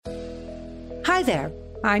Hi there.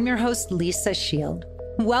 I'm your host, Lisa Shield.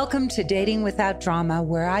 Welcome to Dating Without Drama,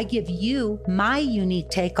 where I give you my unique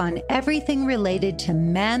take on everything related to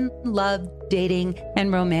men, love, dating,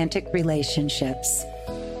 and romantic relationships.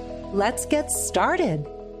 Let's get started.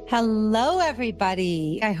 Hello,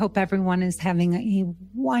 everybody. I hope everyone is having a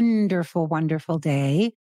wonderful, wonderful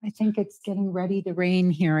day. I think it's getting ready to rain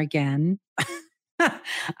here again.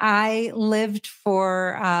 I lived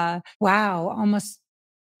for, almost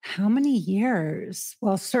how many years?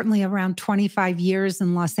 Well, certainly around 25 years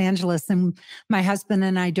in Los Angeles. And my husband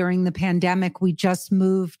and I, during the pandemic, we just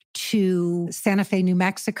moved to Santa Fe, New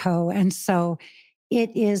Mexico. And so it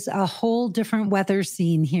is a whole different weather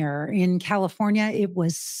scene here. In California, it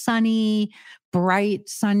was sunny, bright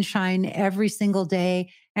sunshine every single day.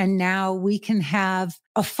 And now we can have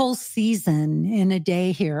a full season in a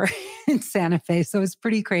day here in Santa Fe. So it's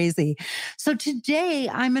pretty crazy. So today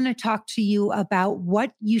I'm going to talk to you about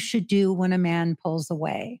what you should do when a man pulls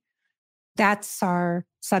away. That's our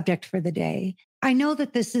subject for the day. I know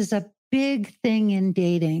that this is a big thing in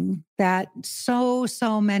dating, that so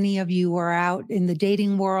many of you are out in the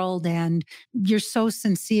dating world and you're so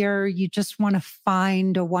sincere. You just want to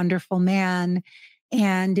find a wonderful man.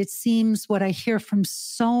 And it seems what I hear from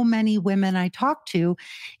so many women I talk to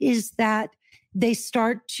is that they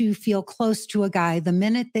start to feel close to a guy. The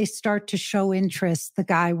minute they start to show interest, the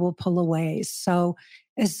guy will pull away. So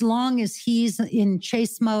as long as he's in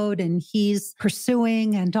chase mode and he's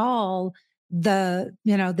pursuing and all, the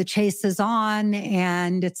chase is on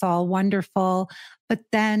and it's all wonderful. But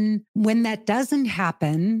then when that doesn't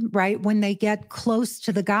happen, right, when they get close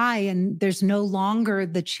to the guy and there's no longer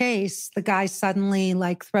the chase, the guy suddenly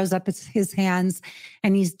throws up his hands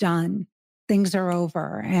and he's done. Things are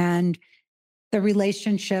over and the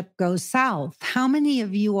relationship goes south. How many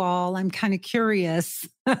of you all, I'm kind of curious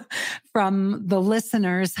from the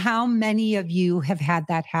listeners, how many of you have had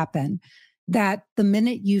that happen? That the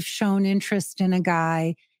minute you've shown interest in a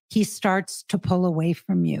guy, he starts to pull away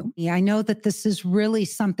from you. I know that this is really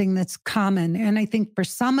something that's common. And I think for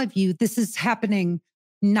some of you, this is happening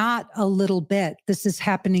not a little bit. This is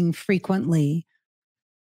happening frequently.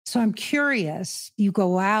 So I'm curious, you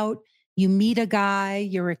go out, you meet a guy,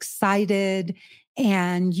 you're excited,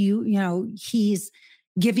 and he's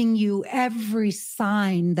giving you every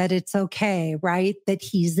sign that it's okay, right? That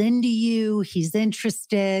he's into you, he's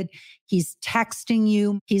interested, he's texting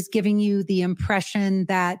you, he's giving you the impression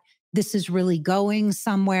that this is really going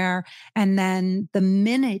somewhere. And then the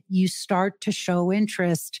minute you start to show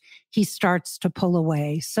interest, he starts to pull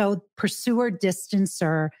away. So pursuer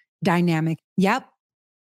distancer dynamic. Yep.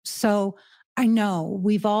 So I know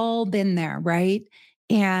we've all been there, right?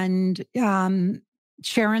 And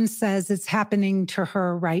Sharon says it's happening to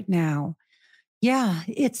her right now. Yeah,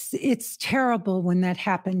 it's terrible when that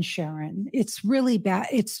happens, Sharon. It's really bad.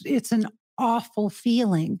 It's an awful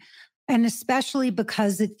feeling. And especially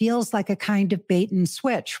because it feels like a kind of bait and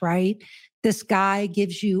switch, right? This guy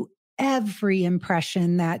gives you every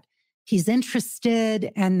impression that he's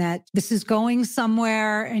interested and that this is going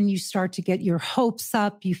somewhere, and you start to get your hopes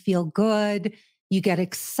up. You feel good. You get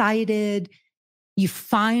excited. You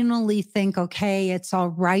finally think, okay, it's all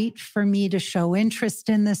right for me to show interest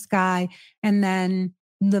in this guy. And then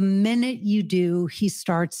the minute you do, he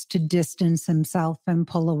starts to distance himself and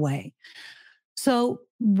pull away. So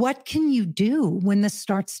what can you do when this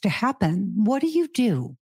starts to happen? What do you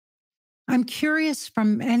do? I'm curious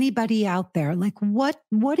from anybody out there, what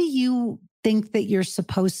do you think that you're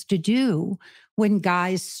supposed to do when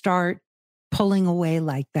guys start pulling away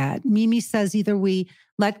like that? Mimi says either we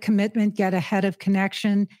let commitment get ahead of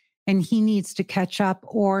connection and he needs to catch up,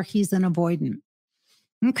 or he's an avoidant.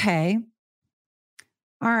 Okay.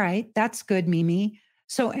 All right. That's good, Mimi.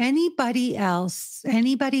 So anybody else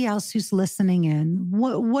who's listening in,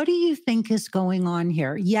 what do you think is going on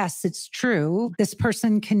here? Yes, it's true. This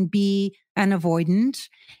person can be an avoidant.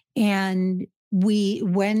 And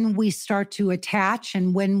when we start to attach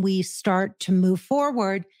and when we start to move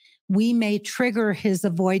forward, we may trigger his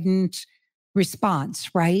avoidant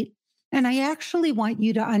response, right? And I actually want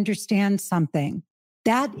you to understand something.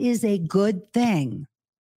 That is a good thing.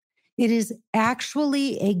 It is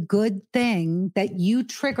actually a good thing that you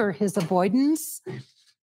trigger his avoidance,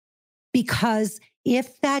 because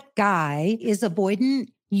if that guy is avoidant,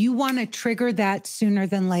 you want to trigger that sooner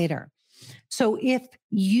than later. So if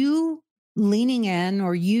you leaning in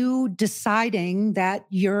or you deciding that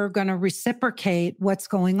you're going to reciprocate what's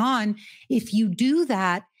going on, if you do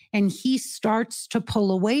that and he starts to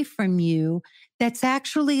pull away from you, that's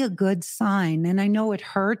actually a good sign. And I know it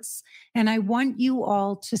hurts. And I want you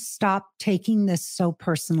all to stop taking this so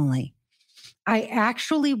personally. I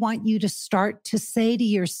actually want you to start to say to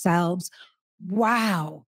yourselves,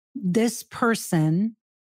 wow, this person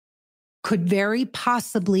could very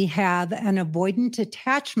possibly have an avoidant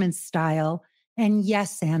attachment style. And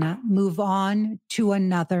yes, Anna, move on to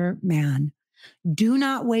another man. Do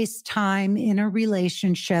not waste time in a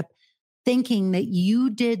relationship thinking that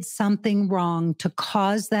you did something wrong to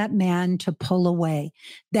cause that man to pull away.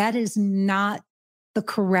 That is not the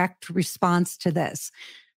correct response to this.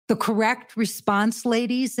 The correct response,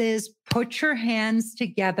 ladies, is put your hands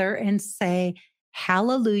together and say,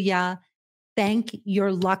 hallelujah, thank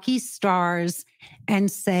your lucky stars,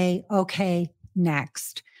 and say, okay,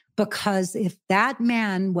 next. Because if that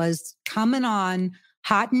man was coming on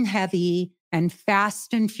hot and heavy and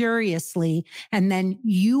fast and furiously, and then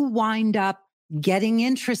you wind up getting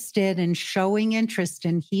interested and showing interest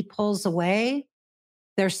and he pulls away,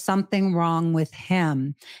 there's something wrong with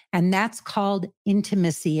him. And that's called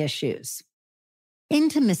intimacy issues.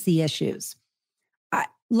 Intimacy issues.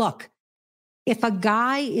 Look, if a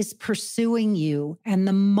guy is pursuing you and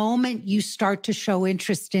the moment you start to show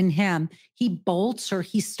interest in him, he bolts or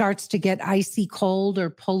he starts to get icy cold or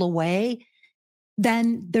pull away,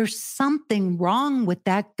 then there's something wrong with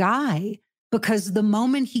that guy, because the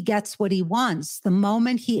moment he gets what he wants, the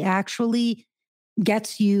moment he actually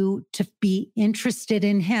gets you to be interested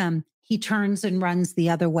in him, he turns and runs the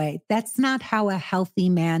other way. That's not how a healthy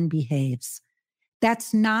man behaves.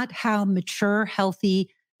 That's not how mature,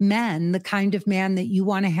 healthy men, the kind of man that you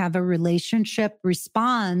want to have a relationship,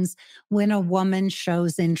 responds when a woman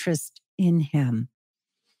shows interest in him.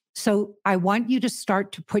 So I want you to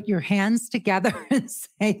start to put your hands together and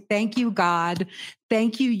say, thank you, God.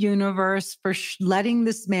 Thank you, universe, for letting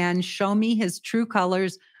this man show me his true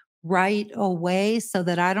colors right away so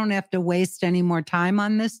that I don't have to waste any more time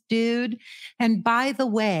on this dude. And by the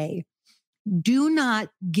way, do not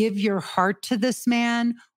give your heart to this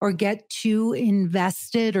man or get too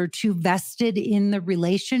invested or too vested in the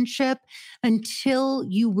relationship until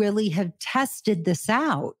you really have tested this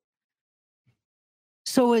out.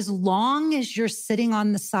 So as long as you're sitting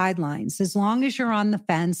on the sidelines, as long as you're on the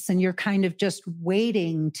fence and you're kind of just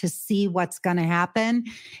waiting to see what's going to happen,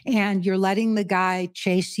 and you're letting the guy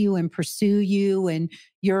chase you and pursue you, and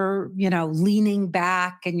you're, leaning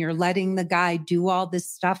back and you're letting the guy do all this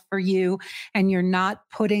stuff for you, and you're not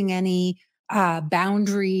putting any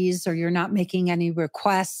boundaries or you're not making any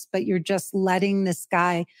requests, but you're just letting this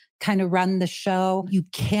guy kind of run the show, you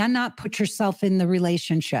cannot put yourself in the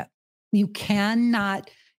relationship. You cannot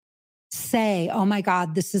say, oh my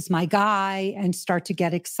God, this is my guy, and start to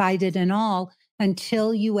get excited and all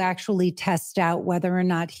until you actually test out whether or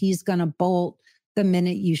not he's going to bolt the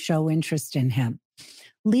minute you show interest in him.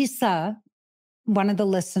 Lisa, one of the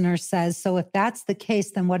listeners, says, so if that's the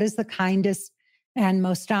case, then what is the kindest and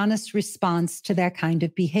most honest response to that kind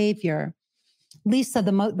of behavior? Lisa,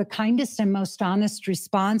 the kindest and most honest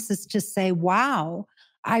response is to say, wow,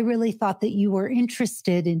 I really thought that you were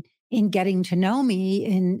interested in getting to know me,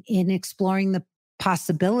 in exploring the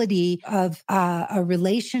possibility of a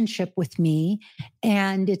relationship with me.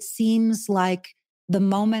 And it seems like the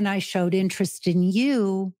moment I showed interest in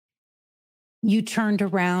you, you turned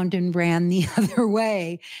around and ran the other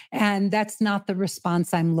way. And that's not the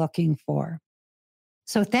response I'm looking for.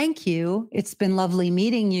 So thank you. It's been lovely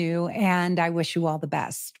meeting you, and I wish you all the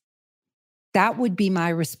best. That would be my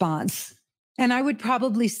response. And I would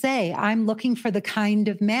probably say, I'm looking for the kind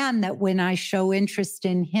of man that when I show interest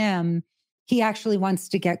in him, he actually wants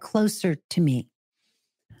to get closer to me.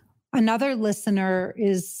 Another listener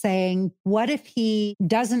is saying, what if he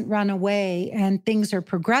doesn't run away and things are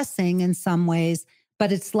progressing in some ways,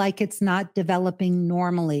 but it's like it's not developing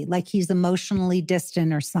normally, like he's emotionally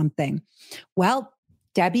distant or something? Well,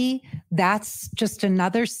 Debbie, that's just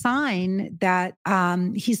another sign that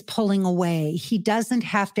he's pulling away. He doesn't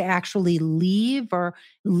have to actually leave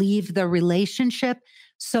the relationship.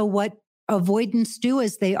 So what avoidants do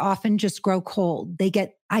is they often just grow cold. They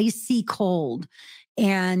get icy cold,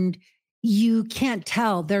 and you can't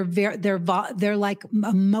tell. They're like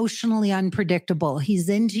emotionally unpredictable. He's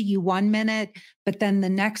into you one minute, but then the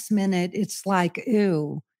next minute it's like,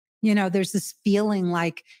 ooh, there's this feeling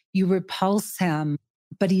like you repulse him,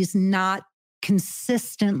 but he's not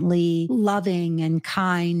consistently loving and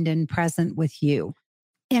kind and present with you.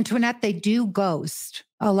 Antoinette, they do ghost.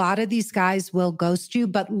 A lot of these guys will ghost you,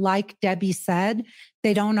 but like Debbie said,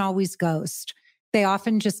 they don't always ghost. They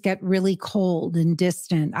often just get really cold and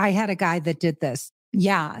distant. I had a guy that did this.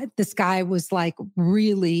 Yeah, this guy was like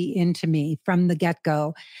really into me from the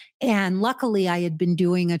get-go. And luckily, I had been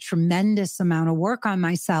doing a tremendous amount of work on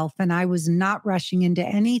myself and I was not rushing into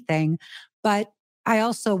anything. But I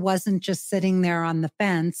also wasn't just sitting there on the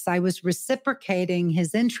fence. I was reciprocating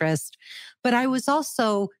his interest, but I was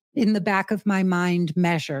also in the back of my mind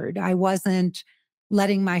measured. I wasn't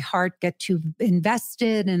letting my heart get too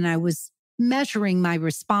invested, and I was measuring my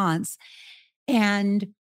response.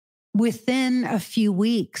 And within a few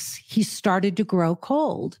weeks, he started to grow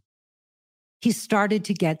cold. He started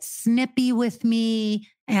to get snippy with me.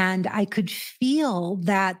 And I could feel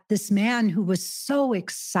that this man who was so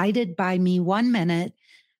excited by me one minute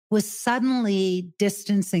was suddenly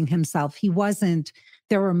distancing himself. He wasn't,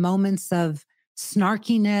 there were moments of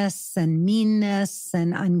snarkiness and meanness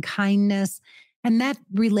and unkindness. And that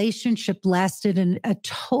relationship lasted a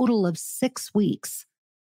total of 6 weeks.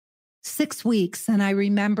 6 weeks. And I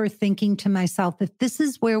remember thinking to myself, if this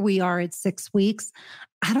is where we are at 6 weeks,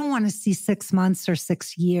 I don't want to see 6 months or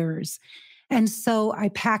 6 years. And so I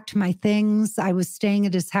packed my things. I was staying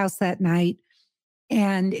at his house that night,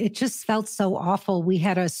 and it just felt so awful. We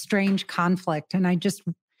had a strange conflict, and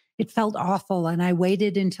it felt awful. And I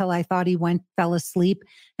waited until I thought he fell asleep,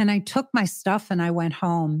 and I took my stuff and I went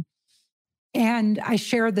home. And I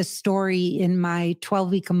share this story in my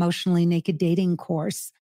 12-week emotionally naked dating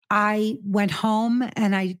course. I went home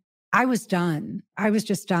and I was done. I was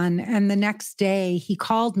just done. And the next day he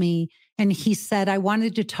called me and he said, I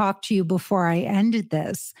wanted to talk to you before I ended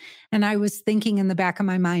this. And I was thinking in the back of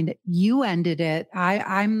my mind, you ended it.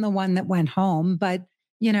 I'm the one that went home, but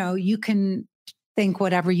you can think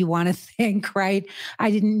whatever you want to think, right?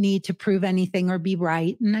 I didn't need to prove anything or be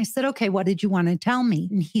right. And I said, okay, what did you want to tell me?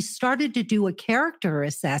 And he started to do a character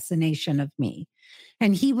assassination of me.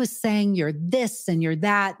 And he was saying, you're this and you're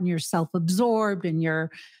that, and you're self-absorbed and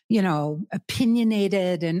you're,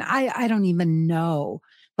 opinionated. And I don't even know.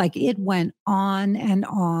 Like, it went on and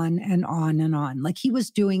on and on and on. Like, he was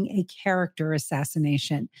doing a character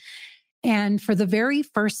assassination. And for the very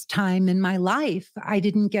first time in my life, I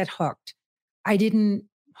didn't get hooked. I didn't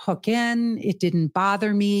hook in. It didn't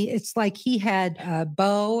bother me. It's like he had a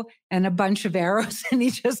bow and a bunch of arrows, and he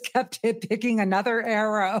just kept picking another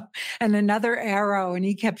arrow and another arrow, and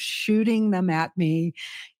he kept shooting them at me.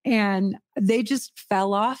 And they just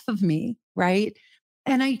fell off of me, right?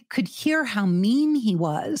 And I could hear how mean he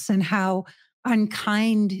was and how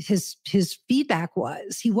unkind his feedback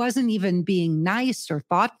was. He wasn't even being nice or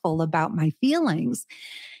thoughtful about my feelings.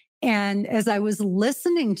 And as I was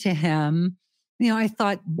listening to him, I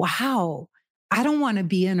thought, wow, I don't want to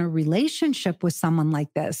be in a relationship with someone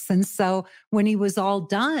like this. And so when he was all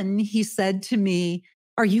done, he said to me,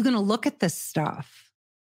 are you going to look at this stuff?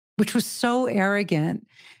 Which was so arrogant.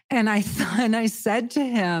 And I said to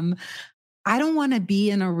him, I don't want to be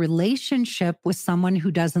in a relationship with someone who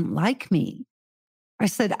doesn't like me. I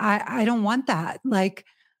said, I don't want that. Like,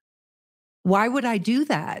 why would I do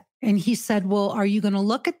that? And he said, well, are you going to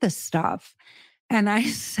look at this stuff? And I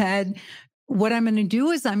said, what I'm going to do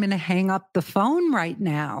is I'm going to hang up the phone right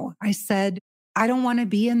now. I said, I don't want to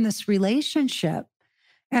be in this relationship.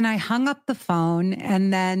 And I hung up the phone.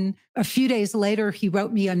 And then a few days later, he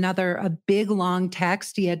wrote me a big long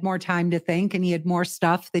text. He had more time to think, and he had more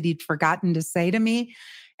stuff that he'd forgotten to say to me.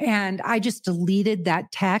 And I just deleted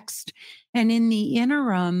that text. And in the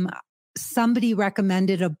interim, somebody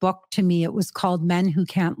recommended a book to me. It was called Men Who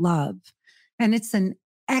Can't Love. And it's an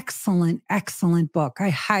excellent, excellent book. I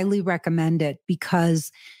highly recommend it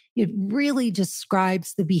because it really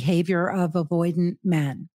describes the behavior of avoidant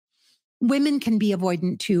men. Women can be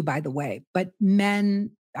avoidant too, by the way, but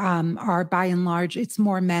men are by and large, it's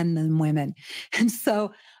more men than women. And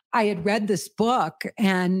so I had read this book,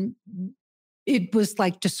 and it was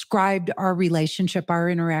like described our relationship, our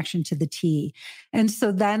interaction to the T. And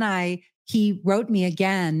so then he wrote me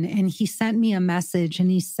again, and he sent me a message,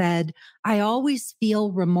 and he said, I always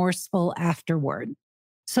feel remorseful afterward.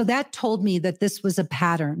 So that told me that this was a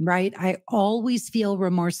pattern, right? I always feel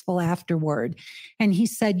remorseful afterward. And he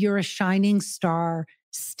said, you're a shining star.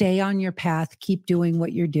 Stay on your path. Keep doing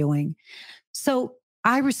what you're doing. So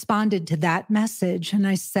I responded to that message, and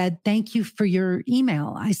I said, thank you for your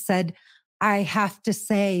email. I said, I have to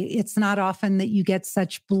say, it's not often that you get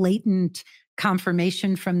such blatant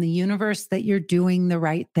confirmation from the universe that you're doing the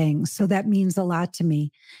right thing. So that means a lot to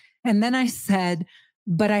me. And then I said,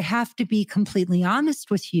 but I have to be completely honest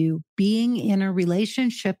with you. Being in a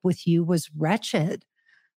relationship with you was wretched.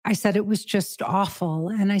 I said, it was just awful.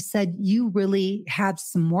 And I said, you really have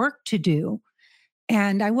some work to do.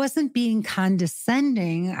 And I wasn't being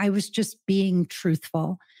condescending. I was just being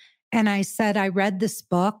truthful. And I said, I read this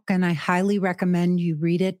book and I highly recommend you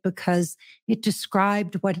read it because it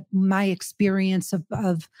described what my experience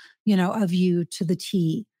of you to the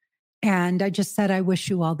T. And I just said, I wish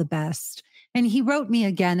you all the best. And he wrote me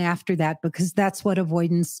again after that because that's what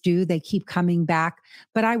avoidants do. They keep coming back.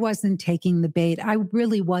 But I wasn't taking the bait. I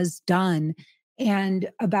really was done. And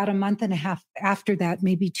about a month and a half after that,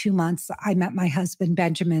 maybe 2 months, I met my husband,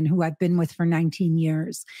 Benjamin, who I've been with for 19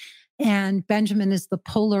 years. And Benjamin is the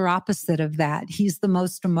polar opposite of that. He's the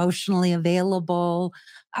most emotionally available,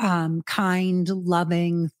 kind,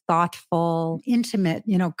 loving, thoughtful, intimate,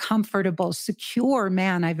 comfortable, secure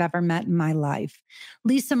man I've ever met in my life.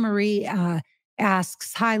 Lisa Marie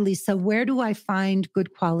asks, hi, Lisa, where do I find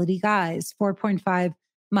good quality guys?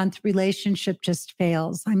 4.5-month relationship just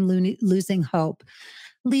fails. I'm losing hope.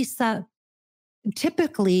 Lisa,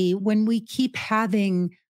 typically when we keep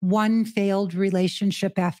having one failed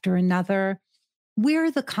relationship after another, we're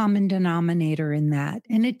the common denominator in that.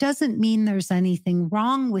 And it doesn't mean there's anything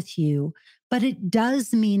wrong with you, but it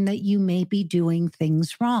does mean that you may be doing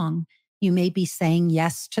things wrong. You may be saying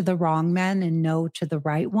yes to the wrong men and no to the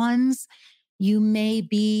right ones. You may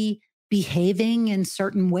be behaving in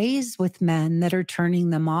certain ways with men that are turning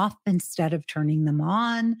them off instead of turning them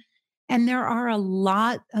on. And there are a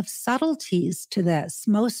lot of subtleties to this.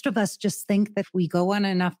 Most of us just think that if we go on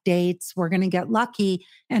enough dates, we're going to get lucky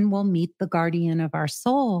and we'll meet the guardian of our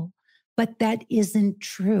soul. But that isn't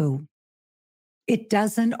true. It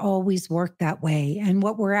doesn't always work that way. And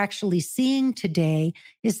what we're actually seeing today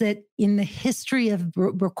is that in the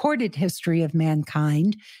recorded history of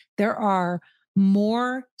mankind, there are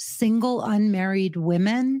more single unmarried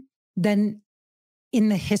women than in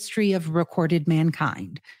the history of recorded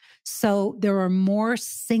mankind. So there are more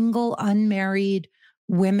single unmarried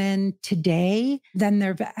women today than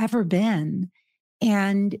there've ever been.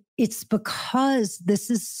 And it's because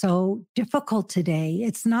this is so difficult today.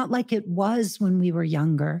 It's not like it was when we were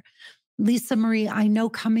younger. Lisa Marie, I know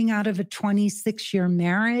coming out of a 26-year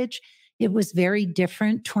marriage, it was very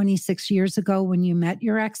different 26 years ago when you met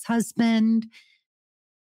your ex-husband.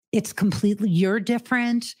 You're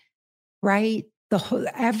different, right?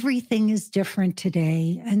 Everything is different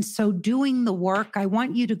today. And so doing the work, I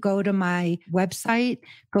want you to go to my website,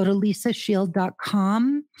 go to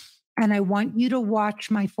lisashield.com. And I want you to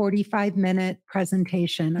watch my 45-minute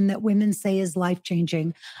presentation and that women say is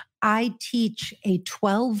life-changing. I teach a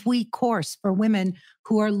 12-week course for women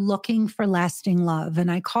who are looking for lasting love.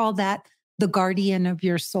 And I call that the guardian of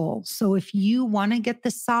your soul. So if you want to get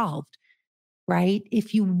this solved, right?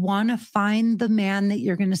 If you want to find the man that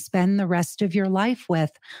you're going to spend the rest of your life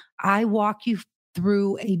with, I walk you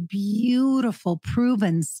through a beautiful,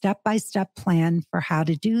 proven step-by-step plan for how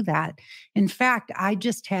to do that. In fact, I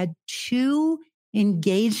just had 2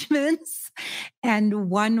 engagements and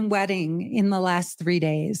 1 wedding in the last 3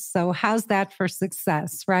 days. So how's that for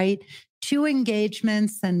success, right? 2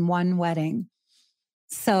 engagements and 1 wedding.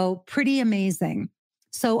 So pretty amazing.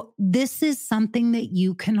 So this is something that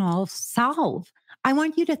you can all solve. I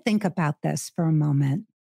want you to think about this for a moment.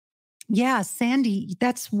 Yeah, Sandy,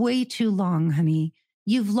 that's way too long, honey.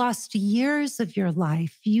 You've lost years of your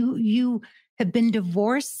life. You have been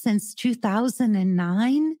divorced since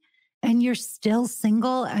 2009 and you're still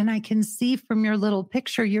single. And I can see from your little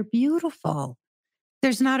picture, you're beautiful.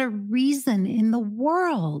 There's not a reason in the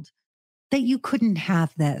world that you couldn't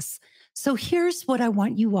have this. So here's what I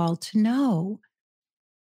want you all to know.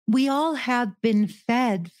 We all have been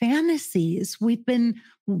fed fantasies. We've been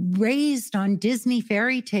raised on Disney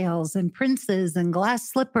fairy tales and princes and glass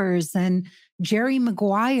slippers and Jerry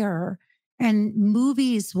Maguire and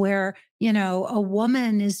movies where, a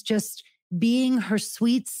woman is just being her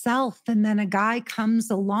sweet self. And then a guy comes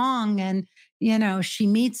along and, she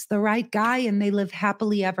meets the right guy and they live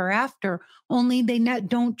happily ever after. Only they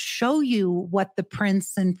don't show you what the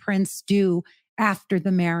prince and prince do after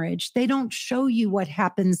the marriage. They don't show you what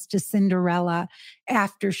happens to Cinderella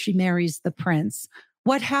after she marries the prince.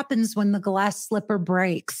 What happens when the glass slipper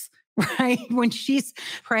breaks, right? When she's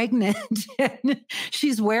pregnant and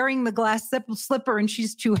she's wearing the glass slipper and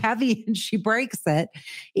she's too heavy and she breaks it.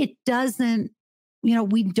 It doesn't,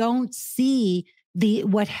 we don't see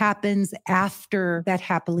what happens after that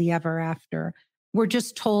happily ever after. We're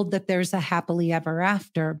just told that there's a happily ever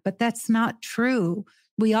after, but that's not true.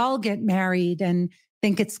 We all get married and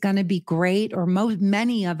think it's going to be great, or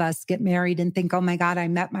many of us get married and think, oh my God, I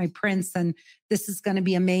met my prince and this is going to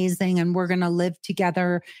be amazing and we're going to live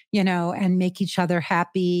together, and make each other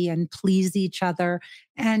happy and please each other.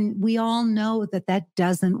 And we all know that that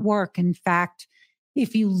doesn't work. In fact,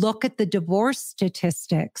 if you look at the divorce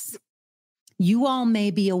statistics, you all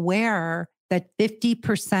may be aware that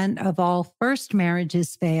 50% of all first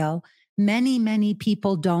marriages fail. Many, many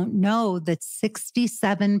people don't know that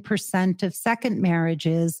 67% of second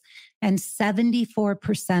marriages and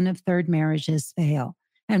 74% of third marriages fail.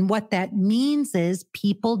 And what that means is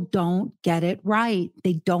people don't get it right.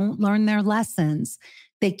 They don't learn their lessons.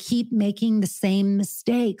 They keep making the same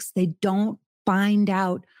mistakes. They don't find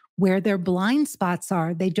out where their blind spots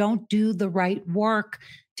are. They don't do the right work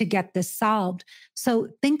to get this solved. So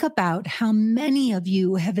think about how many of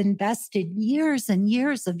you have invested years and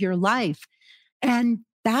years of your life and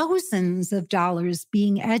thousands of dollars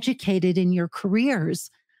being educated in your careers,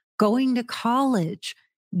 going to college,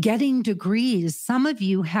 getting degrees. Some of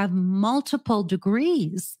you have multiple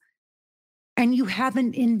degrees and you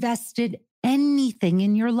haven't invested anything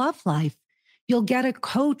in your love life. You'll get a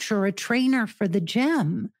coach or a trainer for the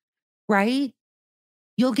gym, right?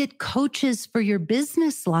 You'll get coaches for your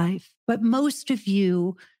business life, but most of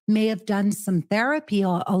you may have done some therapy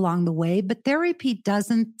along the way, but therapy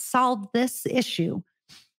doesn't solve this issue.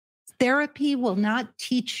 Therapy will not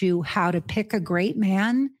teach you how to pick a great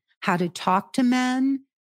man, how to talk to men,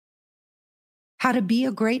 how to be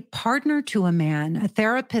a great partner to a man. A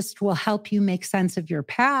therapist will help you make sense of your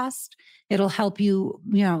past. It'll help you,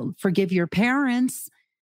 forgive your parents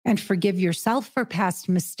and forgive yourself for past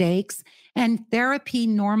mistakes. And therapy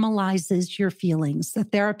normalizes your feelings. The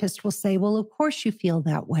therapist will say, well, of course you feel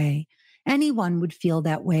that way. Anyone would feel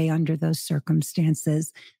that way under those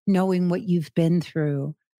circumstances, knowing what you've been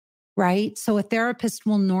through, right? So a therapist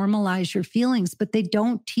will normalize your feelings, but they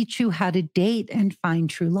don't teach you how to date and find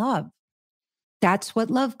true love. That's what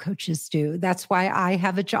love coaches do. That's why I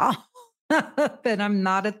have a job and I'm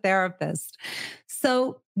not a therapist.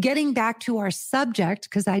 So getting back to our subject,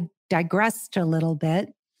 because I digressed a little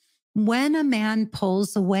bit, when a man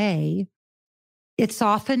pulls away, it's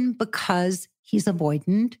often because he's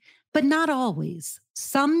avoidant, but not always.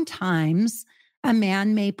 Sometimes a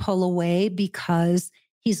man may pull away because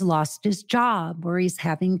he's lost his job or he's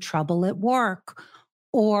having trouble at work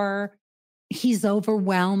or he's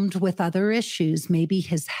overwhelmed with other issues, maybe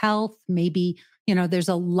his health, maybe, there's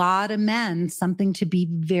a lot of men, something to be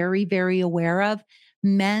very, very aware of.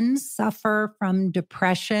 Men suffer from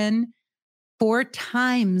depression 4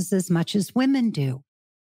 times as much as women do.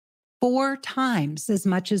 4 times as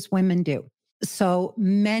much as women do. So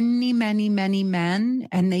many, many, many men,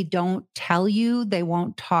 and they don't tell you, they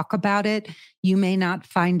won't talk about it. You may not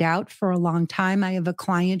find out for a long time. I have a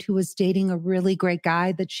client who was dating a really great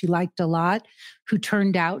guy that she liked a lot, who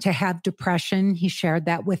turned out to have depression. He shared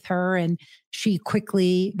that with her and she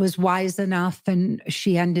quickly was wise enough and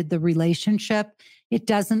she ended the relationship. It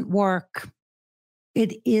doesn't work.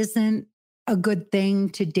 It isn't a good thing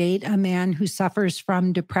to date a man who suffers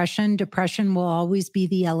from depression. Depression will always be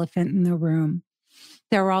the elephant in the room.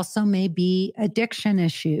 There also may be addiction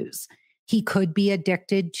issues. He could be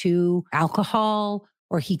addicted to alcohol,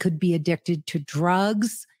 or he could be addicted to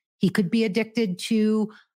drugs. He could be addicted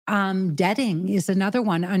to debting is another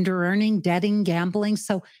one, under-earning, debting, gambling.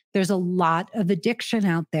 So there's a lot of addiction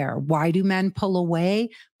out there. Why do men pull away?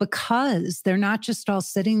 Because they're not just all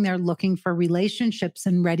sitting there looking for relationships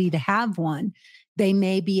and ready to have one. They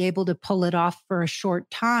may be able to pull it off for a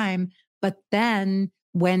short time, but then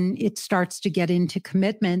when it starts to get into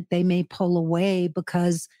commitment, they may pull away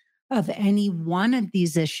because of any one of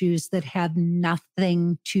these issues that have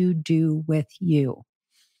nothing to do with you.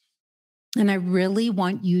 And I really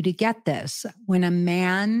want you to get this. When a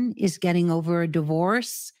man is getting over a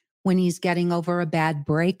divorce, when he's getting over a bad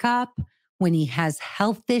breakup, when he has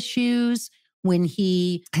health issues, when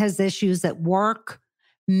he has issues at work,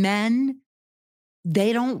 men,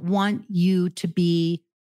 they don't want you to be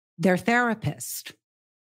their therapist.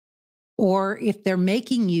 Or if they're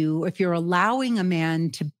making you, if you're allowing a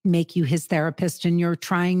man to make you his therapist and you're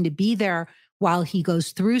trying to be there while he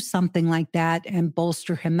goes through something like that and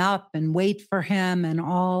bolster him up and wait for him and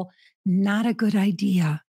all, not a good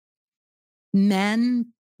idea.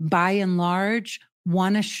 Men, by and large,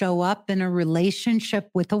 want to show up in a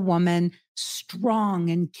relationship with a woman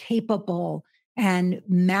strong and capable and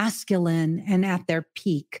masculine and at their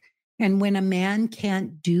peak. And when a man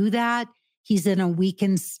can't do that, he's in a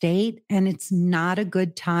weakened state, and it's not a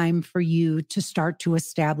good time for you to start to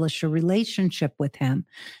establish a relationship with him.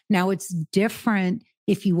 Now, it's different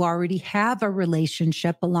if you already have a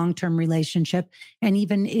relationship, a long-term relationship, and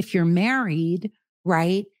even if you're married,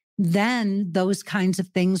 right? Then those kinds of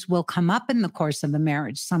things will come up in the course of a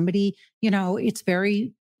marriage. Somebody, it's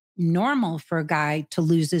very normal for a guy to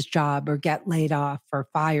lose his job or get laid off or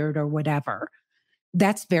fired or whatever.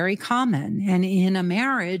 That's very common. And in a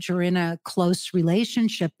marriage or in a close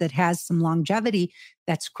relationship that has some longevity,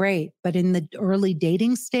 that's great. But in the early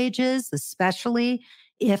dating stages, especially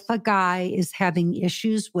if a guy is having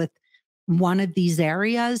issues with one of these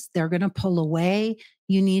areas, they're going to pull away.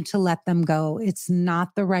 you need to let them go. It's not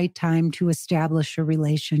the right time to establish a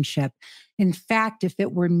relationship. In fact, if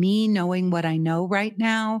it were me knowing what I know right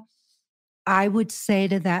now, I would say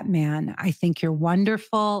to that man, I think you're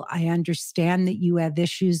wonderful. I understand that you have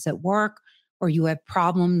issues at work or you have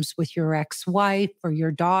problems with your ex-wife or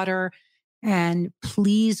your daughter. And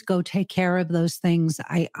please go take care of those things.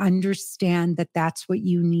 I understand that that's what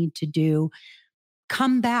you need to do.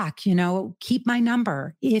 Come back, keep my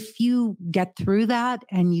number. If you get through that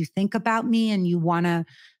and you think about me and you want to,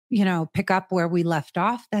 pick up where we left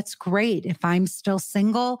off, that's great. If I'm still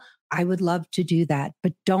single, I would love to do that.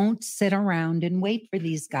 But don't sit around and wait for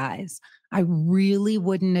these guys. I really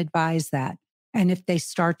wouldn't advise that. And if they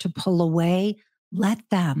start to pull away, let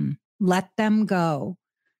them go.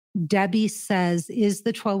 Debbie says, is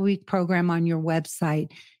the 12-week program on your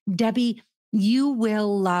website? Debbie,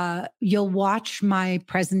 you'll watch my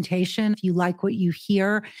presentation. If you like what you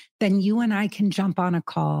hear, then you and I can jump on a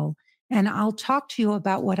call and I'll talk to you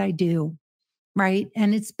about what I do, right?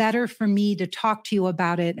 And it's better for me to talk to you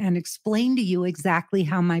about it and explain to you exactly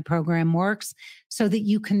how my program works so that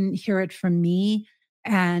you can hear it from me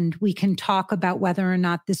and we can talk about whether or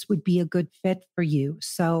not this would be a good fit for you.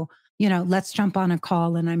 So, let's jump on a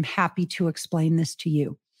call and I'm happy to explain this to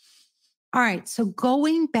you. All right. So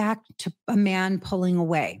going back to a man pulling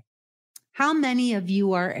away, how many of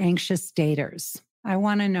you are anxious daters? I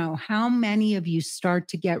want to know how many of you start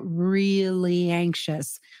to get really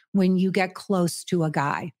anxious when you get close to a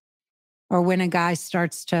guy or when a guy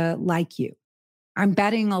starts to like you. I'm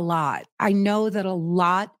betting a lot. I know that a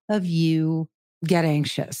lot of you get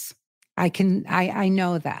anxious. I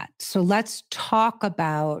know that. So let's talk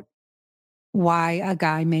about why a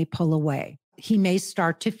guy may pull away. He may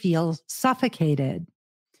start to feel suffocated.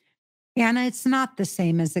 Anna, it's not the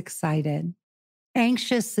same as excited.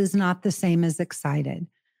 Anxious is not the same as excited.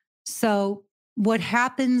 So what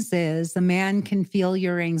happens is a man can feel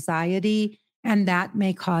your anxiety and that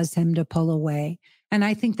may cause him to pull away. And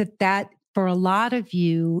I think that for a lot of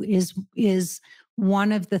you is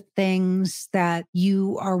one of the things that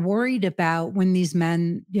you are worried about when these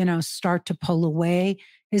men, start to pull away,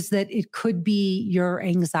 is that it could be your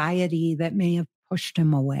anxiety that may have pushed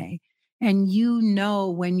him away. And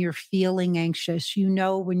when you're feeling anxious,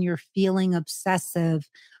 when you're feeling obsessive,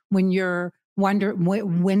 when you're wondering,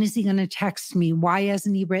 when is he going to text me? Why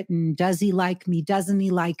hasn't he written? Does he like me? Doesn't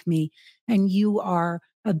he like me? And you are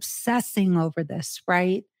obsessing over this,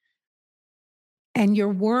 right? And you're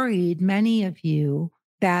worried, many of you,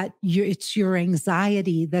 that it's your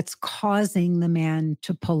anxiety that's causing the man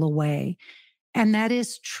to pull away. And that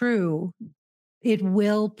is true. It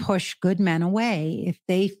will push good men away if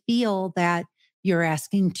they feel that you're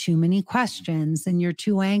asking too many questions and you're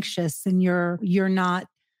too anxious and you're not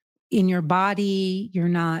in your body, you're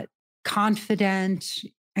not confident,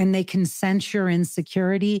 and they can sense your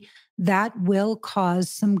insecurity. That will cause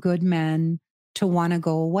some good men to want to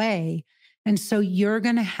go away. And so you're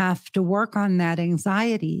going to have to work on that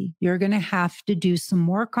anxiety. You're going to have to do some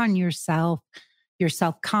work on yourself, your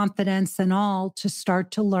self-confidence and all, to start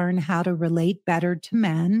to learn how to relate better to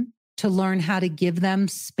men, to learn how to give them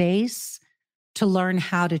space, to learn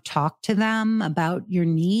how to talk to them about your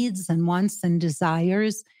needs and wants and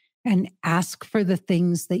desires and ask for the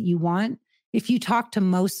things that you want. If you talk to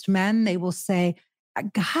most men, they will say,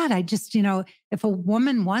 God, I just, if a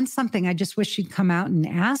woman wants something, I just wish she'd come out and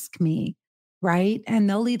ask me. Right. And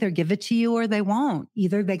they'll either give it to you or they won't.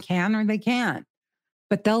 Either they can or they can't,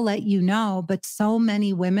 but they'll let you know. But so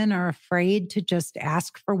many women are afraid to just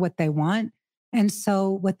ask for what they want. And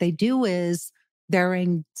so what they do is their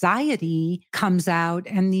anxiety comes out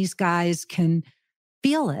and these guys can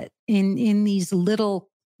feel it in these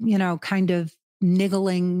little, kind of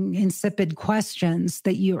niggling, insipid questions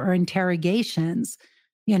that are interrogations.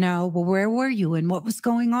 Well, where were you and what was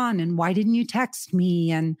going on and why didn't you text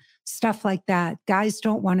me and stuff like that. Guys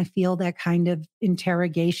don't want to feel that kind of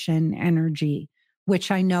interrogation energy, which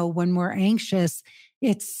I know when we're anxious,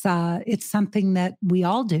 it's something that we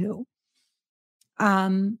all do.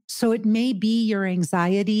 So it may be your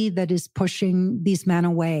anxiety that is pushing these men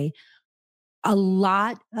away. A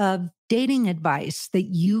lot of dating advice that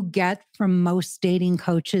you get from most dating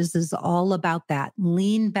coaches is all about that.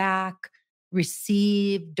 Lean back,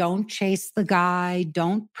 receive, don't chase the guy,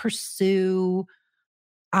 don't pursue.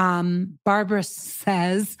 Barbara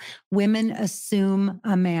says, women assume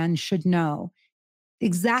a man should know.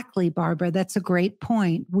 Exactly, Barbara. That's a great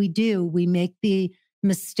point. We do. We make the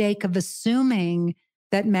mistake of assuming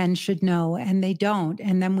that men should know and they don't.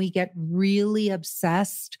 And then we get really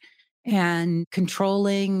obsessed and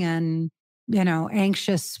controlling and,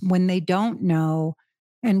 anxious when they don't know.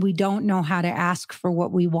 and we don't know how to ask for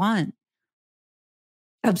what we want.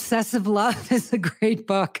 Obsessive Love is a great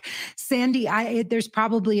book. Sandy, there's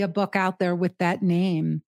probably a book out there with that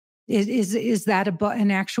name. Is that a book,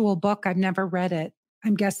 an actual book? I've never read it.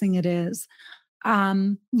 I'm guessing it is.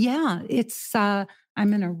 Yeah, it's, I'm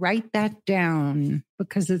going to write that down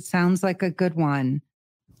because it sounds like a good one.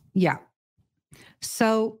 Yeah.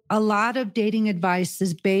 So a lot of dating advice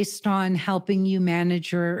is based on helping you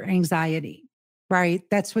manage your anxiety, right?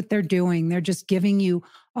 That's what they're doing. They're just giving you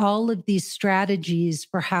all of these strategies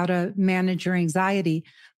for how to manage your anxiety.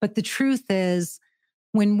 But the truth is,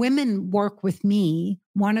 when women work with me,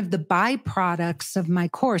 one of the byproducts of my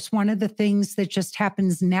course, one of the things that just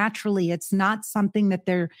happens naturally, it's not something that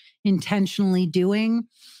they're intentionally doing,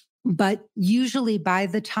 but usually by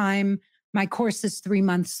the time my course is 3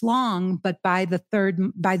 months long, but by the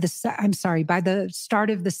start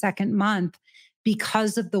of the second month,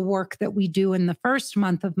 because of the work that we do in the first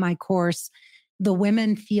month of my course, the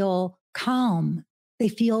women feel calm. They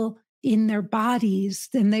feel in their bodies,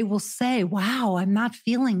 and they will say, wow, I'm not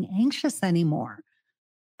feeling anxious anymore.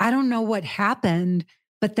 I don't know what happened,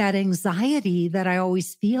 but that anxiety that I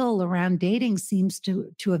always feel around dating seems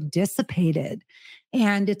to have dissipated.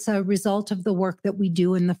 And it's a result of the work that we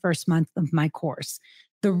do in the first month of my course.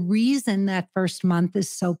 The reason that first month is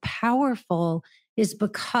so powerful is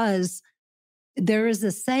because there is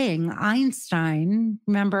a saying, Einstein,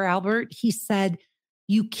 remember Albert, he said,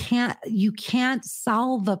 you can't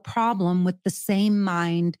solve a problem with the same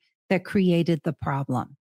mind that created the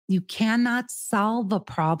problem. You cannot solve a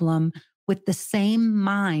problem with the same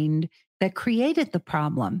mind that created the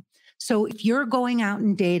problem. So if you're going out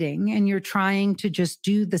and dating and you're trying to just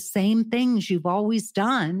do the same things you've always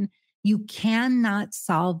done, you cannot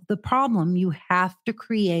solve the problem. You have to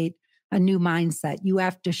create a new mindset. You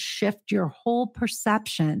have to shift your whole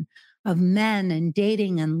perception of men and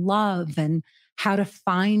dating and love and how to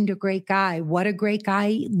find a great guy, what a great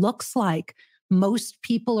guy looks like. Most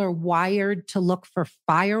people are wired to look for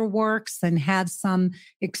fireworks and have some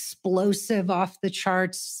explosive off the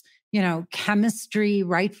charts, chemistry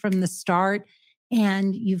right from the start.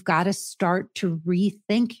 And you've got to start to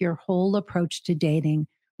rethink your whole approach to dating,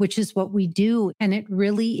 which is what we do. And it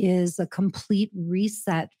really is a complete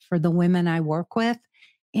reset for the women I work with.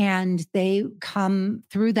 And they come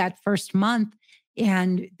through that first month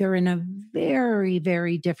and they're in a very,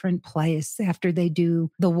 very different place after they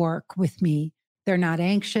do the work with me. They're not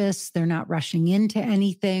anxious. They're not rushing into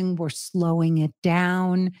anything. We're slowing it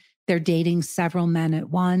down. They're dating several men at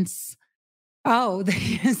once. Oh,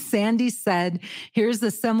 Sandy said, here's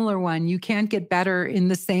a similar one. You can't get better in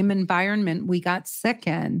the same environment we got sick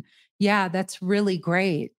in. Yeah, that's really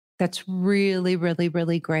great. That's really, really,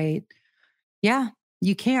 really great. Yeah,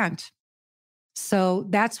 you can't. So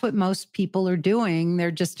that's what most people are doing. They're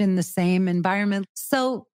just in the same environment.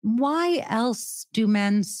 So why else do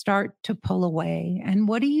men start to pull away? And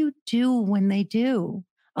what do you do when they do?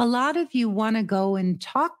 A lot of you want to go and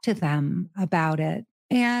talk to them about it.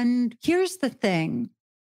 And here's the thing.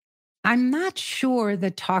 I'm not sure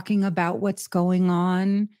that talking about what's going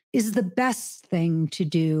on is the best thing to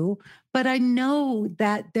do, but I know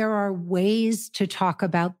that there are ways to talk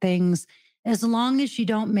about things as long as you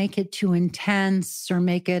don't make it too intense or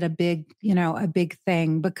make it a big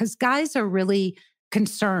thing, because guys are really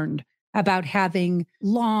concerned about having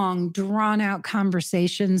long, drawn out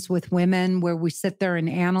conversations with women where we sit there and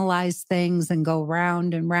analyze things and go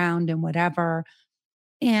round and round and whatever.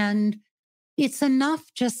 And it's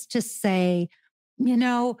enough just to say,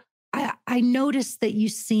 I noticed that you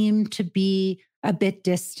seem to be a bit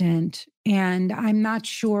distant and I'm not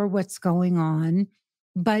sure what's going on,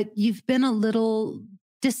 but you've been a little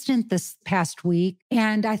distant this past week.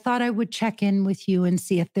 And I thought I would check in with you and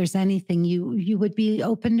see if there's anything you would be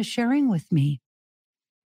open to sharing with me.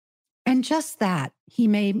 And just that, he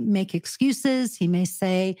may make excuses. He may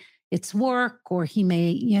say it's work, or he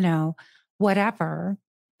may, whatever.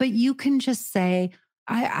 But you can just say,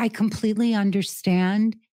 I completely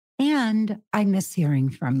understand. And I miss hearing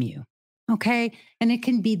from you. Okay. And it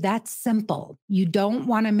can be that simple. You don't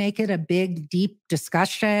want to make it a big, deep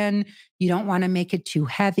discussion. You don't want to make it too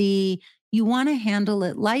heavy. You want to handle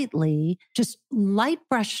it lightly, just light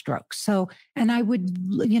brushstrokes. So, and I would,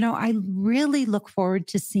 I really look forward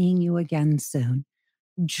to seeing you again soon.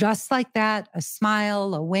 Just like that, a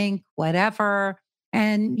smile, a wink, whatever.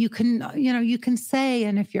 And you can say,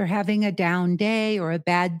 and if you're having a down day or a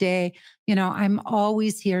bad day, I'm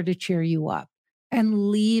always here to cheer you up, and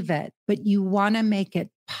leave it. But you want to make it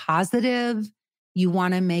positive. You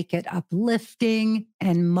want to make it uplifting.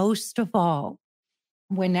 And most of all,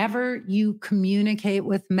 whenever you communicate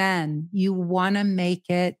with men, you want to make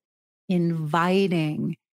it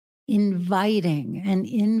inviting, an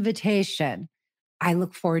invitation. I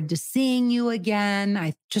look forward to seeing you again.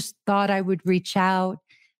 I just thought I would reach out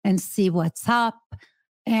and see what's up.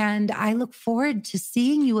 And I look forward to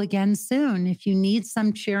seeing you again soon. If you need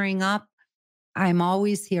some cheering up, I'm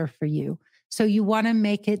always here for you. So you want to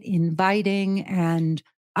make it inviting and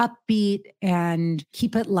upbeat and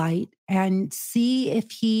keep it light and see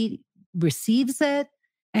if he receives it.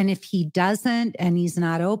 And if he doesn't and he's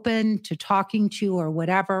not open to talking to you or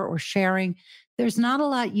whatever or sharing, there's not a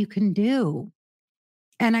lot you can do.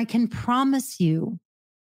 And I promise you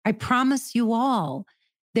all,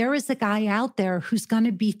 there is a guy out there who's going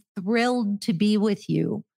to be thrilled to be with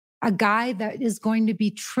you. A guy that is going to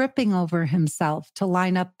be tripping over himself to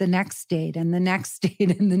line up the next date and the next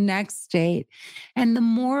date and the next date. And the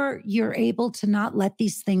more you're able to not let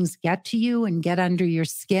these things get to you and get under your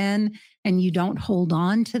skin and you don't hold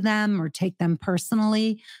on to them or take them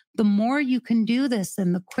personally, the more you can do this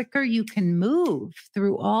and the quicker you can move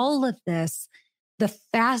through all of this, the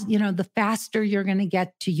faster you're going to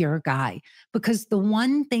get to your guy. Because the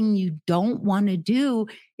one thing you don't want to do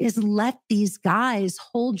is let these guys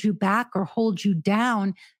hold you back or hold you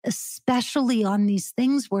down, especially on these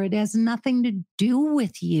things where it has nothing to do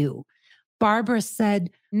with you. Barbara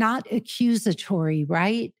said, not accusatory,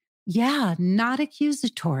 right? Yeah, not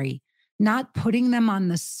accusatory, not putting them on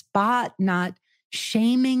the spot, not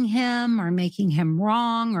shaming him or making him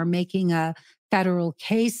wrong or making a federal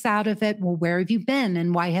case out of it. Well, where have you been?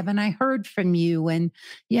 And why haven't I heard from you? And,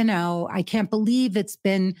 I can't believe it's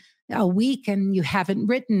been a week and you haven't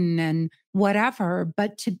written and whatever.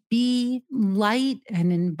 But to be light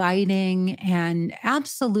and inviting and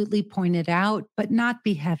absolutely point it out, but not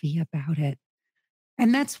be heavy about it.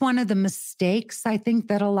 And that's one of the mistakes I think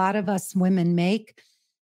that a lot of us women make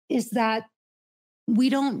is that we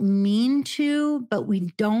don't mean to, but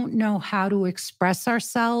we don't know how to express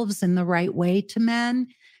ourselves in the right way to men.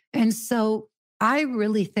 And so I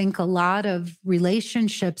really think a lot of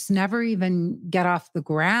relationships never even get off the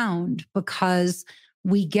ground because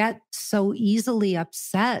we get so easily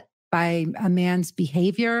upset by a man's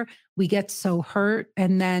behavior. We get so hurt,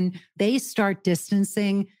 and then they start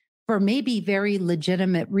distancing for maybe very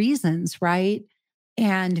legitimate reasons, right?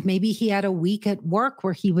 And maybe he had a week at work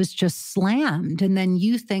where he was just slammed. And then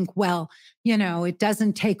you think, well, it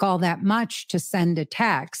doesn't take all that much to send a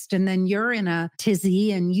text. And then you're in a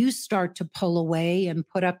tizzy and you start to pull away and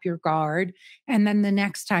put up your guard. And then the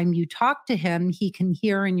next time you talk to him, he can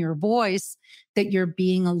hear in your voice that you're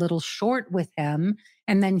being a little short with him.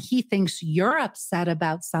 And then he thinks you're upset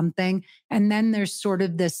about something. And then there's sort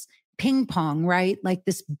of this ping pong, right? Like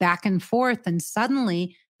this back and forth. And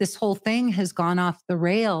suddenly, this whole thing has gone off the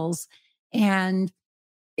rails and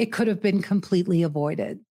it could have been completely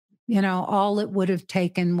avoided. All it would have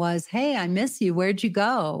taken was, hey, I miss you. Where'd you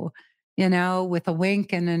go? With a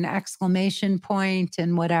wink and an exclamation point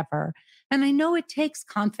and whatever. And I know it takes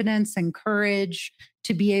confidence and courage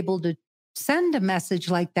to be able to send a message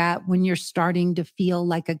like that when you're starting to feel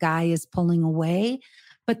like a guy is pulling away.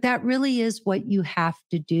 But that really is what you have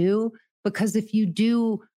to do, because if you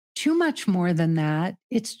do too much more than that,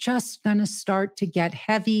 it's just going to start to get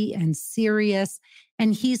heavy and serious,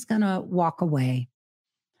 and he's going to walk away.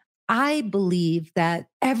 I believe that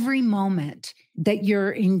every moment that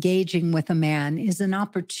you're engaging with a man is an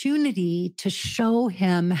opportunity to show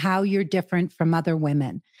him how you're different from other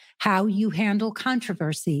women, how you handle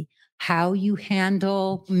controversy, how you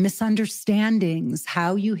handle misunderstandings,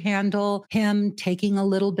 how you handle him taking a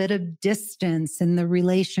little bit of distance in the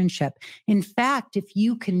relationship. In fact, if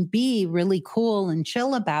you can be really cool and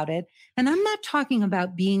chill about it, and I'm not talking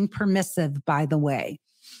about being permissive, by the way.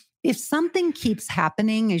 If something keeps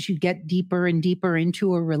happening as you get deeper and deeper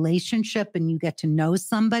into a relationship and you get to know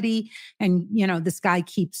somebody, and this guy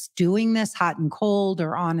keeps doing this hot and cold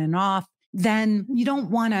or on and off, then you don't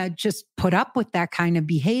want to just put up with that kind of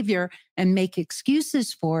behavior and make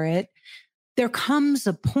excuses for it. There comes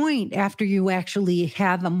a point after you actually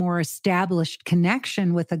have a more established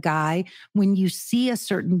connection with a guy when you see a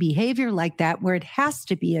certain behavior like that where it has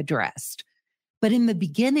to be addressed. But in the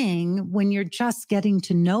beginning, when you're just getting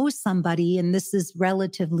to know somebody and this is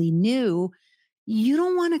relatively new, you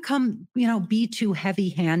don't want to come, be too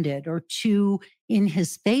heavy-handed or too in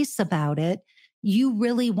his face about it. You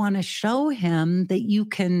really want to show him that you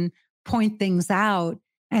can point things out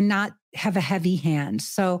and not have a heavy hand.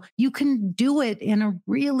 So you can do it in a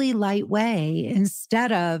really light way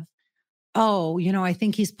instead of, oh, I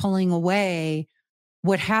think he's pulling away.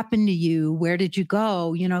 What happened to you? Where did you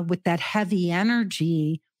go? With that heavy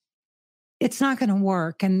energy. it's not going to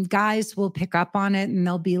work. And guys will pick up on it and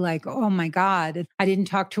they'll be like, oh my God, I didn't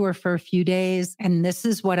talk to her for a few days and this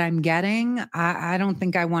is what I'm getting. I don't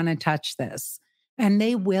think I want to touch this. And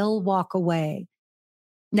they will walk away.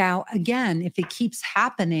 Now, again, if it keeps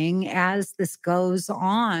happening as this goes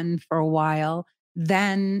on for a while,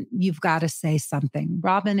 then you've got to say something.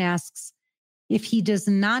 Robin asks, if he does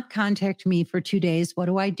not contact me for 2 days, what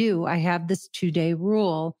do? I have this 2-day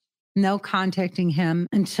rule, no contacting him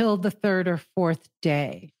until the third or fourth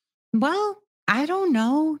day. Well, I don't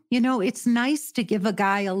know. It's nice to give a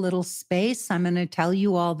guy a little space. I'm going to tell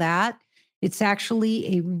you all that. It's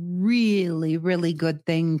actually a really, really good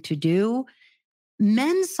thing to do.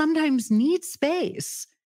 Men sometimes need space.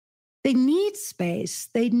 They need space.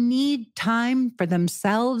 They need time for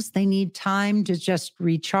themselves. They need time to just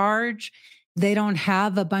recharge. They don't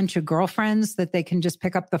have a bunch of girlfriends that they can just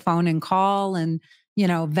pick up the phone and call and,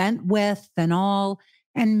 vent with and all.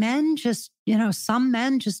 And men just, some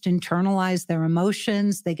men just internalize their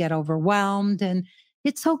emotions. They get overwhelmed, and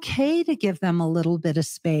it's okay to give them a little bit of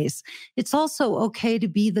space. It's also okay to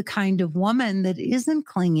be the kind of woman that isn't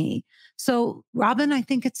clingy. So, Robin, I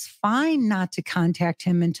think it's fine not to contact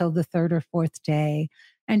him until the third or fourth day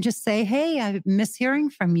and just say, hey, I miss hearing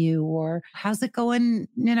from you, or how's it going,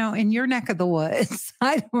 in your neck of the woods?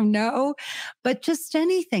 I don't know, but just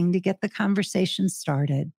anything to get the conversation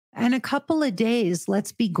started. And a couple of days,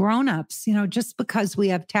 let's be grownups, just because we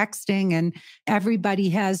have texting and everybody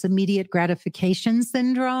has immediate gratification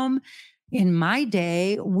syndrome. In my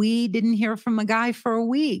day, we didn't hear from a guy for a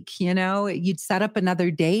week. You'd set up another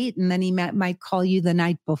date and then he might call you the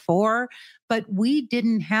night before. But we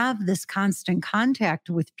didn't have this constant contact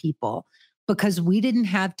with people because we didn't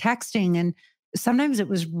have texting. And sometimes it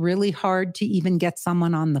was really hard to even get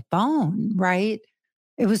someone on the phone, right?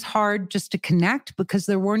 It was hard just to connect because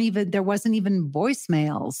there wasn't even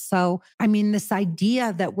voicemails. So, this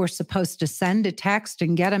idea that we're supposed to send a text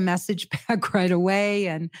and get a message back right away,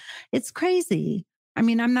 and it's crazy.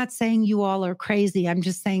 I'm not saying you all are crazy. I'm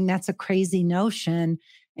just saying that's a crazy notion.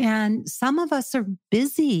 And some of us are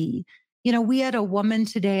busy. We had a woman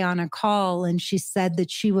today on a call and she said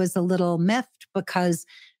that she was a little miffed because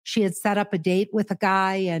she had set up a date with a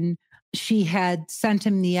guy and she had sent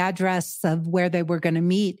him the address of where they were going to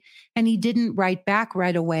meet, and he didn't write back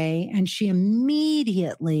right away. And she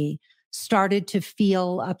immediately started to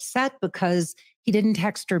feel upset because he didn't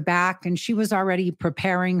text her back, and she was already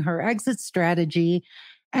preparing her exit strategy.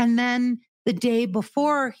 And then the day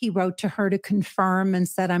before, he wrote to her to confirm and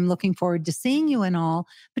said, I'm looking forward to seeing you and all.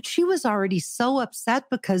 But she was already so upset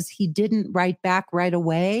because he didn't write back right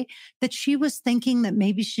away that she was thinking that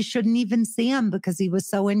maybe she shouldn't even see him because he was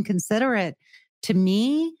so inconsiderate. To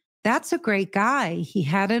me, that's a great guy. He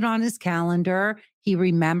had it on his calendar. He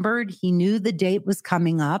remembered. He knew the date was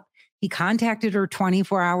coming up. He contacted her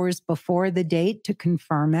 24 hours before the date to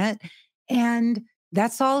confirm it. And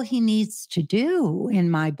that's all he needs to do in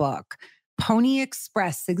my book. Pony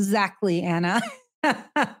Express, exactly, Anna.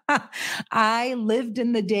 I lived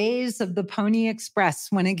in the days of the Pony Express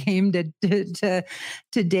when it came to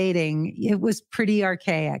dating. It was pretty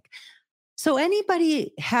archaic. So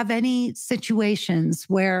anybody have any situations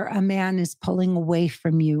where a man is pulling away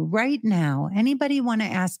from you right now? Anybody want to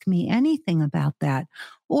ask me anything about that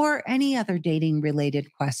or any other dating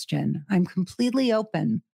related question? I'm completely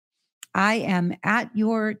open. I am at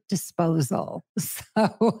your disposal.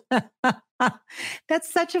 So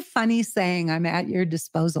that's such a funny saying, I'm at your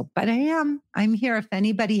disposal, but I am. I'm here if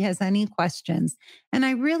anybody has any questions. And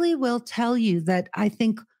I really will tell you that I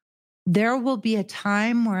think there will be a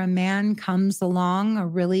time where a man comes along, a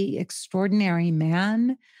really extraordinary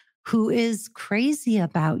man who is crazy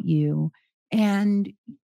about you. And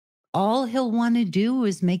all he'll want to do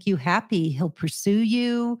is make you happy. He'll pursue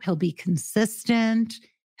you. He'll be consistent.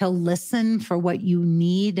 He'll listen for what you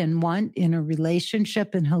need and want in a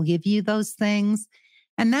relationship, and he'll give you those things.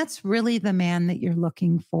 And that's really the man that you're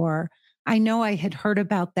looking for. I know I had heard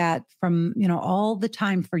about that from, all the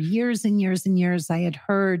time for years and years and years. I had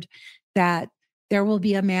heard that there will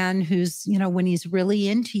be a man who's, when he's really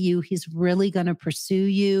into you, he's really going to pursue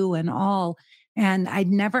you and all. And I'd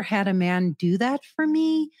never had a man do that for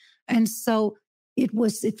me. And so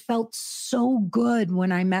it felt so good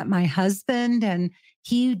when I met my husband, and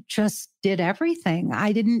he just did everything.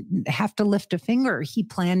 I didn't have to lift a finger. He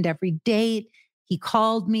planned every date. He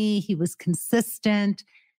called me. He was consistent.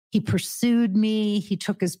 He pursued me. He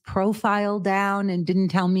took his profile down and didn't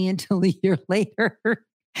tell me until a year later.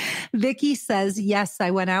 Vicky says, yes, I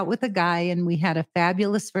went out with a guy and we had a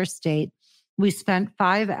fabulous first date. We spent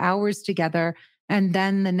 5 hours together. And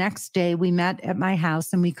then the next day we met at my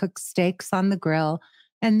house and we cooked steaks on the grill.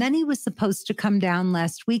 And then he was supposed to come down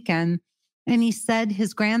last weekend. And he said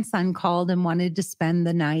his grandson called and wanted to spend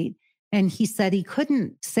the night. And he said he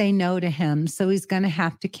couldn't say no to him. So he's going to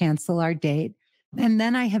have to cancel our date. And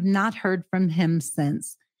then I have not heard from him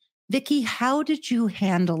since. Vicki, how did you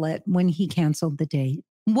handle it when he canceled the date?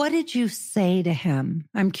 What did you say to him?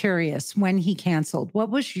 I'm curious, when he canceled,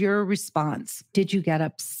 what was your response? Did you get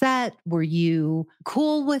upset? Were you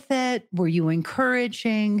cool with it? Were you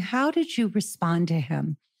encouraging? How did you respond to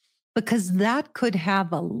him? Because that could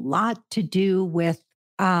have a lot to do with,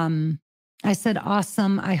 I said,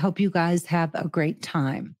 awesome. I hope you guys have a great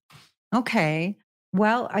time. Okay.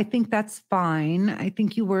 Well, I think that's fine. I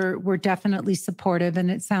think you were definitely supportive,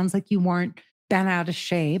 and it sounds like you weren't bent out of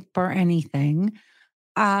shape or anything.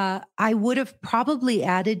 I would have probably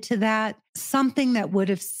added to that something that would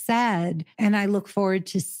have said, and I look forward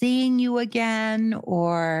to seeing you again,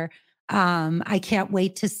 or I can't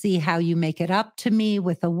wait to see how you make it up to me,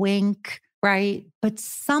 with a wink, right? But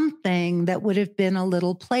something that would have been a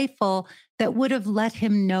little playful, that would have let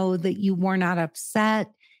him know that you were not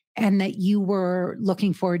upset and that you were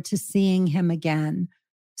looking forward to seeing him again.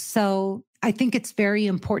 So I think it's very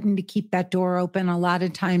important to keep that door open. A lot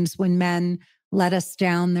of times when men let us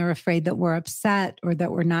down, they're afraid that we're upset or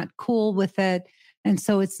that we're not cool with it. And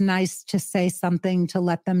so it's nice to say something to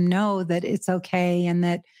let them know that it's okay and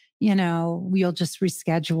that, we'll just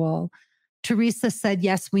reschedule. Teresa said,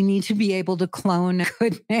 yes, we need to be able to clone a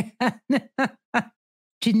good man.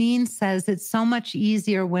 Janine says, it's so much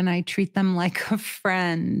easier when I treat them like a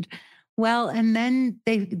friend. Well, and then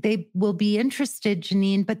they will be interested,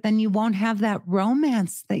 Janine, but then you won't have that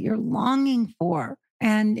romance that you're longing for.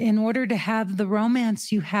 And in order to have the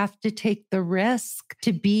romance, you have to take the risk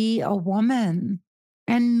to be a woman.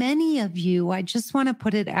 And many of you, I just want to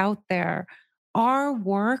put it out there, our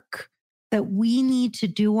work that we need to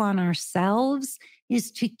do on ourselves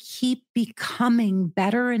is to keep becoming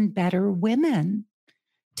better and better women,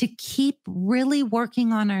 to keep really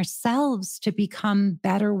working on ourselves to become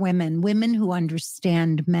better women, women who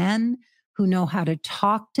understand men, who know how to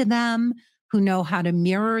talk to them, who know how to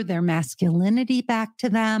mirror their masculinity back to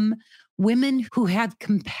them, women who have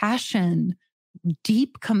compassion,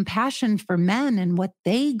 deep compassion for men and what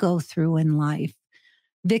they go through in life.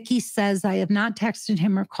 Vicki says, I have not texted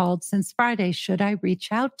him or called since Friday. Should I reach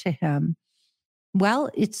out to him?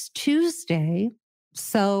 Well, it's Tuesday.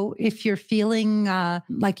 So if you're feeling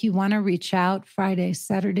like you want to reach out Friday,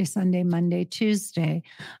 Saturday, Sunday, Monday, Tuesday,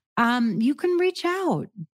 you can reach out.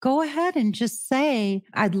 Go ahead and just say,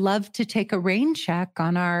 I'd love to take a rain check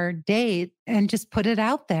on our date, and just put it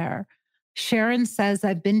out there. Sharon says,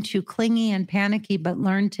 I've been too clingy and panicky, but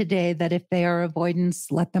learned today that if they are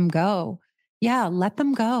avoidance, let them go. Yeah, let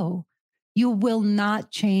them go. You will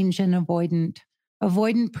not change an avoidant.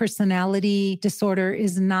 Avoidant personality disorder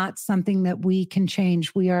is not something that we can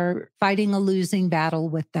change. We are fighting a losing battle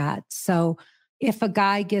with that. So if a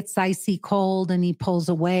guy gets icy cold and he pulls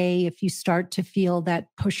away, if you start to feel that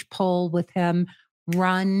push-pull with him,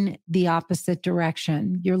 run the opposite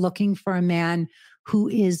direction. You're looking for a man who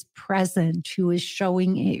is present, who is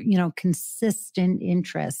showing, consistent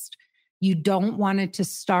interest. You don't want it to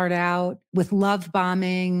start out with love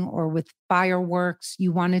bombing or with fireworks.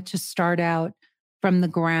 You want it to start out from the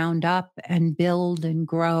ground up and build and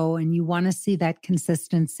grow. And you want to see that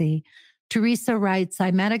consistency. Teresa writes,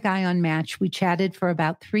 I met a guy on Match. We chatted for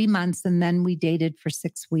about 3 months and then we dated for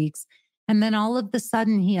 6 weeks. And then all of a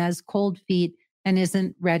sudden he has cold feet and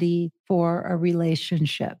isn't ready for a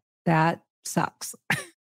relationship. That sucks.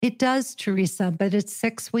 It does, Teresa, but it's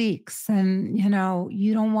 6 weeks. And,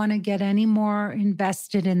 you don't want to get any more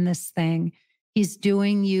invested in this thing. He's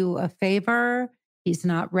doing you a favor. He's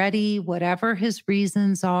not ready, whatever his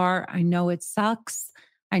reasons are. I know it sucks.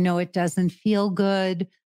 I know it doesn't feel good,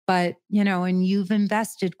 but, and you've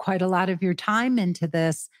invested quite a lot of your time into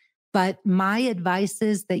this. But my advice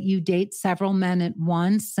is that you date several men at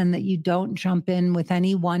once and that you don't jump in with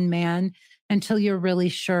any one man until you're really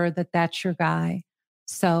sure that that's your guy.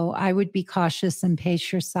 So I would be cautious and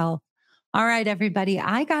pace yourself. All right, everybody,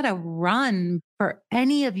 I got to run. For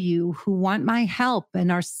any of you who want my help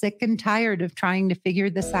and are sick and tired of trying to figure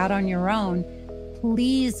this out on your own,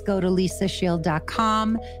 please go to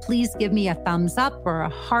lisashield.com. Please give me a thumbs up or a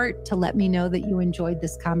heart to let me know that you enjoyed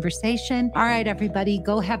this conversation. All right, everybody,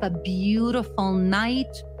 go have a beautiful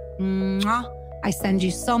night. Mwah. I send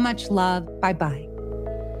you so much love. Bye-bye.